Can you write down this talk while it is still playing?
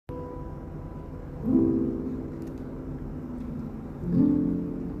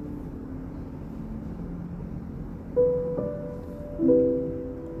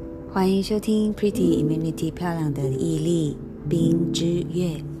欢迎收听 Pretty Immunity 漂亮的毅力冰之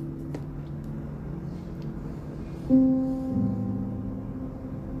阅。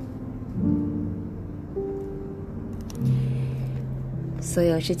所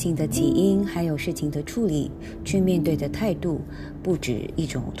有事情的起因还有事情的处理，去面对的态度不止一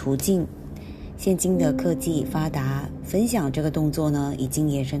种途径。现今的科技发达，分享这个动作呢，已经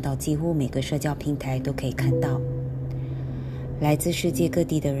延伸到几乎每个社交平台都可以看到。来自世界各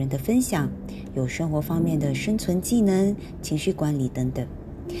地的人的分享，有生活方面的生存技能、情绪管理等等。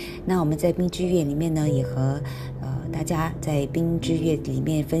那我们在冰之阅里面呢，也和大家在冰之阅里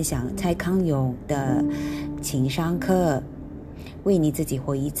面分享蔡康永的情商课，为你自己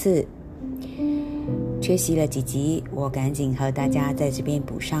活一次。缺席了几集，我赶紧和大家在这边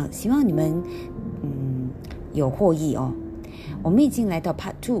补上，希望你们有获益哦。我们已经来到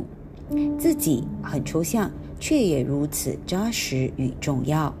Part 2， 自己很抽象，却也如此扎实与重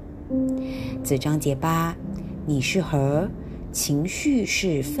要。子章节8，你是河，情绪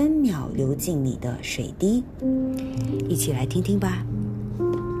是分秒流进你的水滴。一起来听听吧。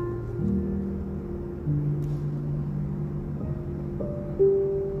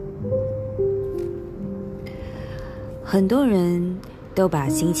很多人都把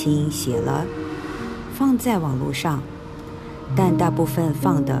心情写了，放在网络上，但大部分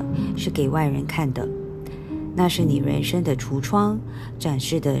放的是给外人看的。那是你人生的橱窗，展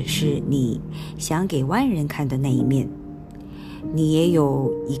示的是你想给外人看的那一面。你也有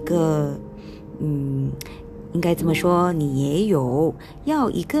一个应该这么说，你也有要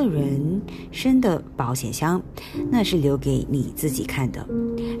一个人生的保险箱，那是留给你自己看的，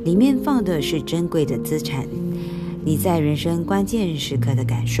里面放的是珍贵的资产，你在人生关键时刻的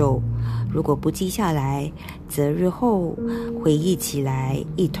感受。如果不记下来，则日后回忆起来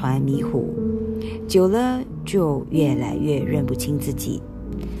一团迷糊，久了就越来越认不清自己。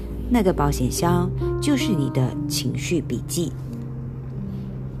那个保险箱就是你的情绪笔记。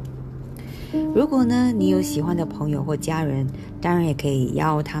如果呢，你有喜欢的朋友或家人，当然也可以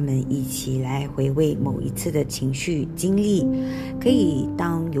邀他们一起来回味某一次的情绪经历，可以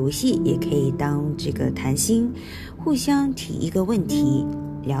当游戏，也可以当这个谈心，互相提一个问题，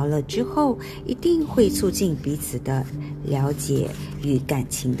聊了之后一定会促进彼此的了解与感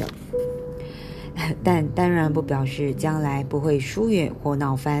情的。但当然不表示将来不会疏远或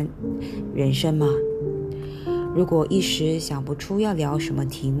闹翻，人生嘛。如果一时想不出要聊什么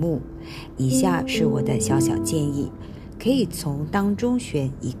题目，以下是我的小小建议，可以从当中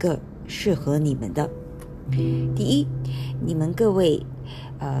选一个适合你们的。第一，你们各位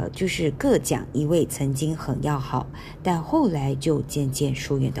就是各讲一位曾经很要好，但后来就渐渐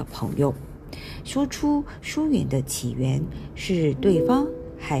疏远的朋友，说出疏远的起源是对方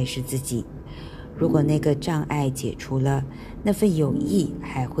还是自己。如果那个障碍解除了，那份友谊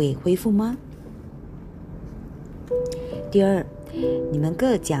还会恢复吗？第二，你们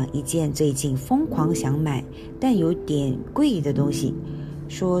各讲一件最近疯狂想买但有点贵的东西，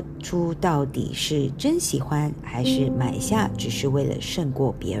说出到底是真喜欢，还是买下只是为了胜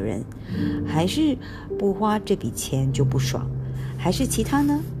过别人，还是不花这笔钱就不爽，还是其他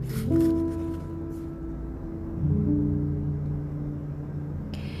呢？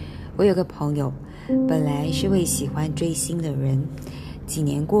我有个朋友，本来是位喜欢追星的人，几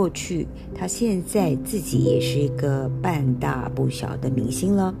年过去，他现在自己也是一个半大不小的明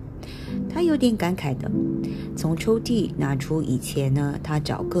星了。他有点感慨的，从抽屉拿出以前呢，他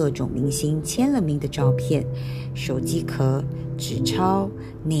找各种明星签了名的照片，手机壳、纸钞、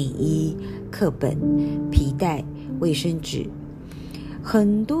内衣、课本、皮带、卫生纸，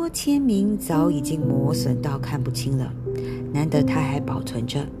很多签名早已经磨损到看不清了，难得他还保存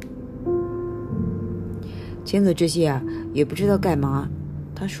着。签了这些也不知道干嘛。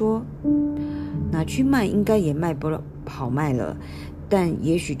他说，拿去卖应该也卖不好卖了，但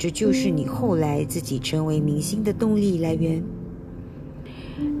也许这就是你后来自己成为明星的动力来源。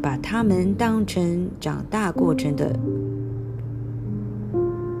把他们当成长大过程的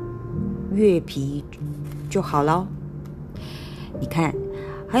乐皮就好了。你看，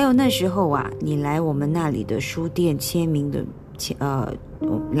还有那时候你来我们那里的书店签名的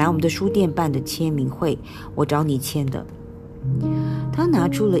来我们的书店办的签名会，我找你签的。他拿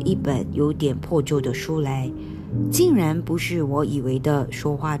出了一本有点破旧的书来，竟然不是我以为的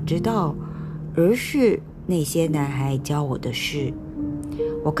说话之道，而是那些男孩教我的事。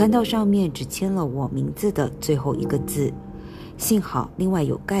我看到上面只签了我名字的最后一个字，幸好另外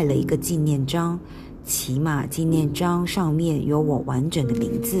有盖了一个纪念章，起码纪念章上面有我完整的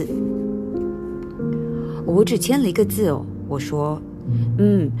名字。我只签了一个字哦，我说，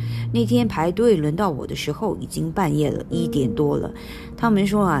那天排队轮到我的时候已经半夜了，1点多了。他们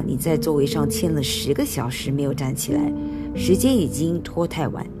说你在座位上签了10个小时没有站起来，时间已经拖太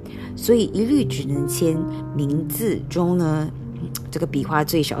晚，所以一律只能签名字中呢这个笔画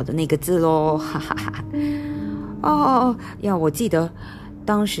最少的那个字咯，哈哈哈。要我记得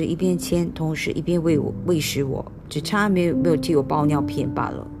当时一边签，同时一边喂食我，只差没有替我包尿片罢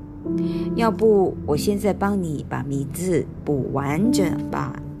了。要不我现在帮你把名字补完整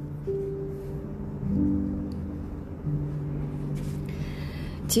吧。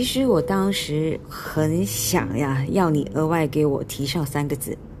其实我当时很想呀，要你额外给我提上3个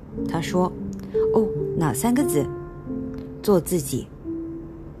字。他说：哪3个字？做自己。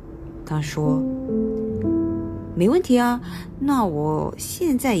他说：没问题啊，那我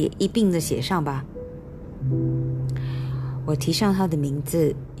现在也一并的写上吧。我提上他的名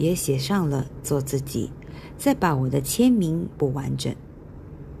字，也写上了做自己，再把我的签名补完整。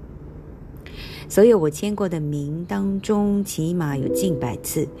所有我签过的名当中，起码有近100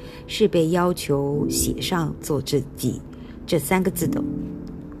次是被要求写上做自己这3个字的。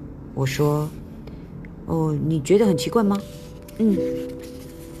我说：你觉得很奇怪吗？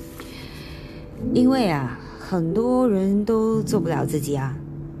因为很多人都做不了自己啊。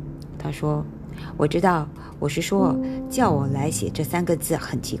他说：我知道，我是说叫我来写这3个字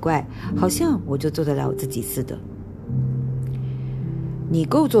很奇怪，好像我就做得了我自己似的。你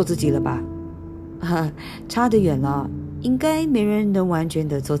够做自己了吧？差得远了，应该没人能完全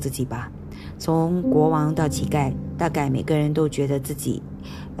的做自己吧。从国王到乞丐，大概每个人都觉得自己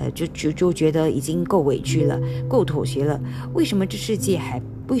就觉得已经够委屈了，够妥协了，为什么这世界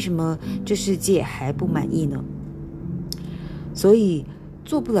还不满意呢？所以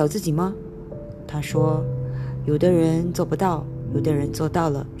做不了自己吗？他说：有的人做不到，有的人做到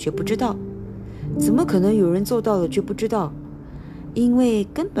了却不知道。怎么可能有人做到了却不知道？因为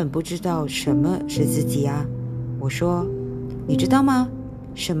根本不知道什么是自己啊。我说：你知道吗？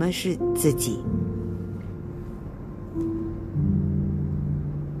什么是自己？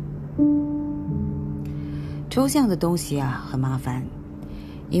抽象的东西很麻烦，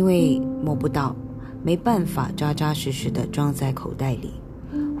因为摸不到，没办法扎扎实实的装在口袋里，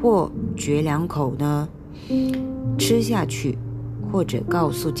或嚼2口呢吃下去，或者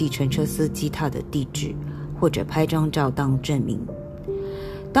告诉计程车司机他的地址，或者拍张照当证明。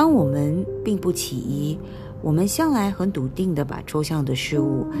当我们并不起疑，我们向来很笃定地把抽象的事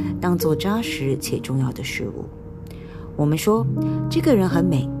物当作扎实且重要的事物。我们说这个人很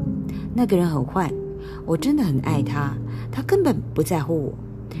美，那个人很坏，我真的很爱他，他根本不在乎我。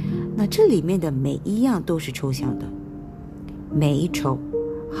那这里面的每一样都是抽象的，美丑、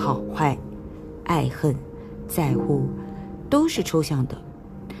好坏、爱恨、在乎，都是抽象的，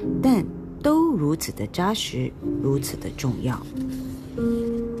但都如此的扎实，如此的重要。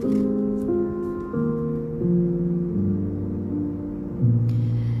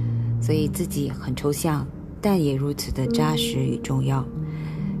所以自己很抽象，但也如此的扎实与重要，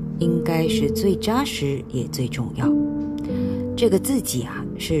应该是最扎实也最重要。这个自己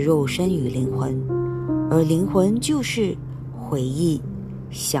是肉身与灵魂，而灵魂就是回忆、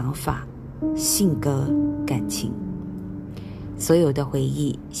想法、性格、感情。所有的回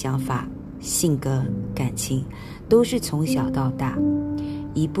忆、想法、性格、感情都是从小到大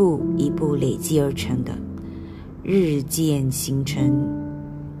一步一步累积而成的，日渐形成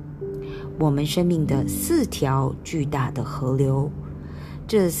我们生命的4条巨大的河流。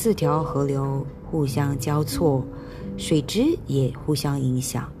这4条河流互相交错，水质也互相影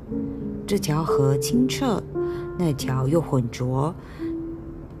响。这条河清澈，那条又浑浊；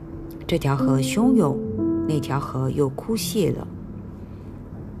这条河汹涌，那条河又枯竭了。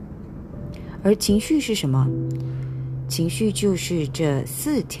而情绪是什么？情绪就是这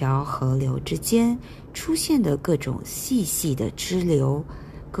4条河流之间出现的各种细细的支流，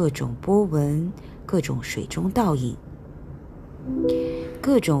各种波纹，各种水中倒影，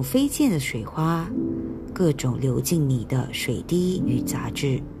各种飞溅的水花，各种流进你的水滴与杂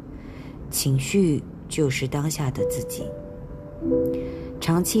质。情绪就是当下的自己，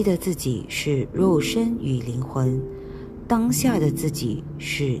长期的自己是肉身与灵魂，当下的自己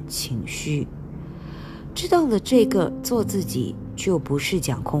是情绪。知道了这个，做自己就不是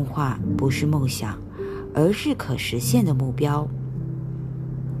讲空话，不是梦想，而是可实现的目标。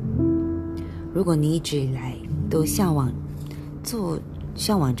如果你一直以来都向往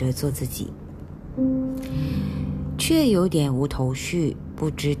着做自己，却有点无头绪，不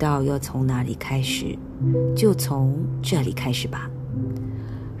知道要从哪里开始，就从这里开始吧。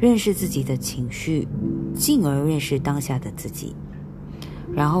认识自己的情绪，进而认识当下的自己，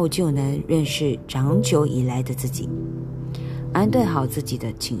然后就能认识长久以来的自己。安顿好自己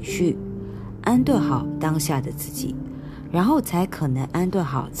的情绪，安顿好当下的自己，然后才可能安顿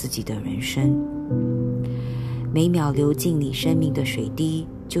好自己的人生。每秒流进你生命的水滴，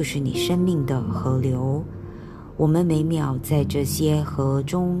就是你生命的河流。我们每秒在这些河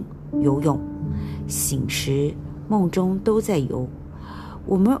中游泳，醒时梦中都在游。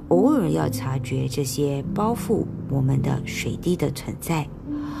我们偶尔要察觉这些包覆我们的水滴的存在，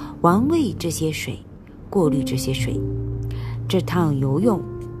玩味这些水，过滤这些水。这趟游泳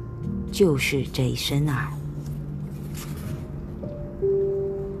就是这一生啊。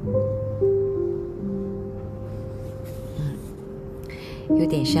有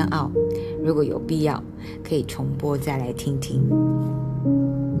点深奥，如果有必要可以重播再来听听。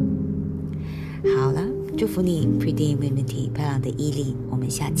好了，祝福你 Pretty Immunity 漂亮的毅力，我们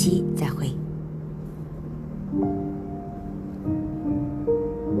下期再会。